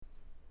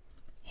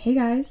Hey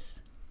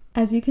guys!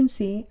 As you can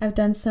see, I've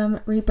done some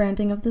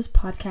rebranding of this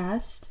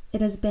podcast.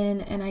 It has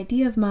been an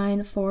idea of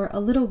mine for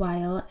a little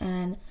while,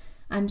 and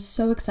I'm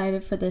so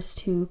excited for this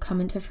to come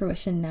into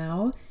fruition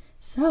now.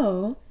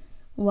 So,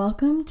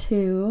 welcome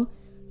to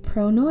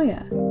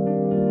PRONOIA.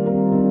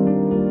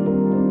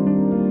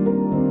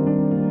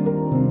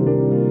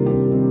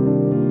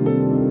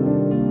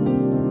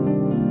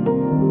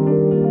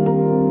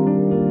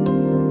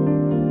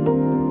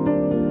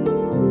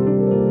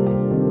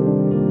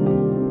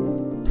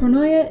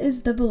 Pronoia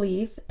is the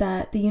belief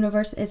that the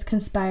universe is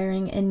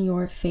conspiring in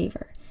your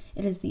favor.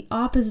 It is the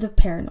opposite of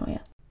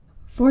paranoia.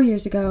 4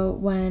 years ago,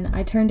 when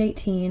I turned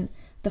 18,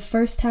 the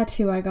first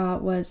tattoo I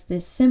got was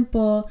this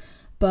simple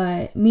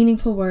but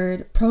meaningful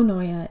word,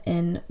 pronoia,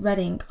 in red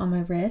ink on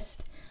my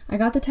wrist. I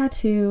got the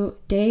tattoo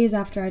days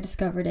after I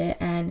discovered it,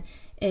 and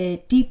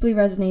it deeply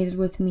resonated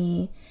with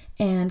me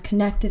and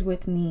connected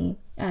with me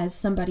as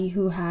somebody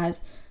who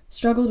has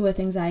struggled with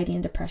anxiety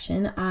and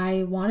depression.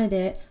 I wanted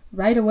it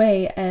right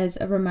away as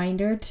a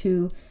reminder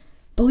to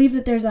believe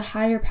that there's a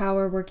higher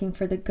power working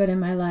for the good in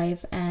my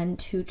life and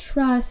to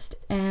trust,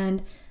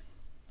 and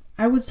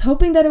I was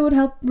hoping that it would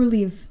help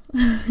relieve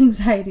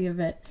anxiety a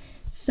bit.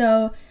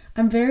 So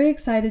I'm very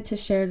excited to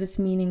share this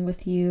meaning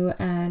with you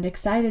and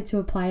excited to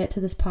apply it to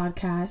this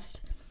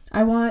podcast.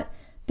 I want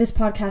this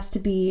podcast to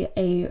be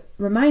a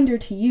reminder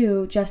to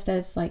you, just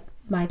as like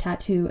my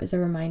tattoo is a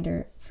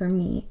reminder for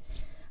me.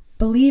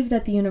 Believe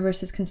that the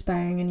universe is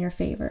conspiring in your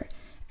favor.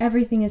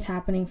 Everything is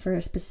happening for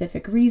a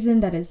specific reason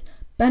that is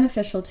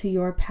beneficial to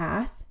your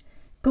path.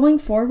 Going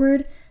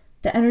forward,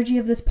 the energy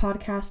of this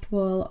podcast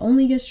will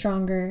only get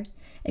stronger.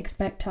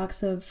 Expect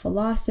talks of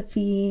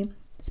philosophy,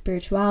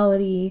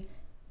 spirituality,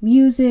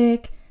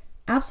 music,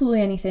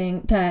 absolutely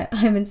anything that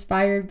I'm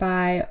inspired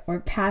by or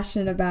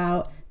passionate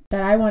about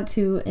that I want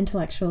to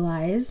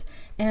intellectualize,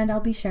 and I'll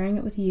be sharing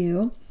it with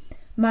you.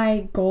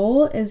 My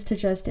goal is to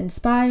just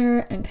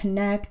inspire and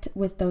connect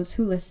with those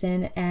who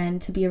listen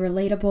and to be a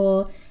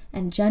relatable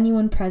and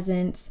genuine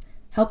presence,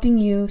 helping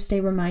you stay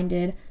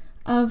reminded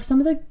of some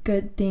of the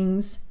good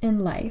things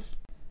in life.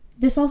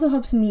 This also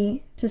helps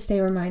me to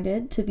stay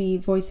reminded to be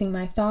voicing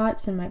my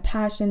thoughts and my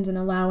passions and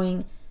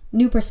allowing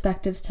new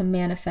perspectives to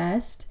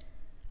manifest,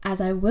 as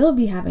I will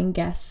be having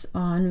guests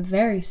on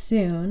very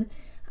soon.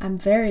 I'm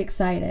very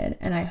excited,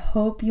 and I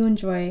hope you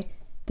enjoy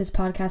this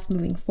podcast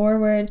moving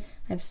forward.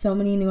 I have so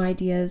many new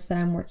ideas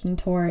that I'm working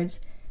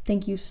towards.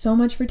 Thank you so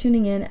much for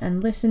tuning in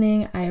and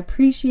listening. I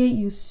appreciate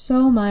you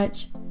so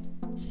much.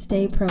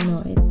 Stay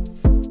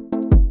pronoid.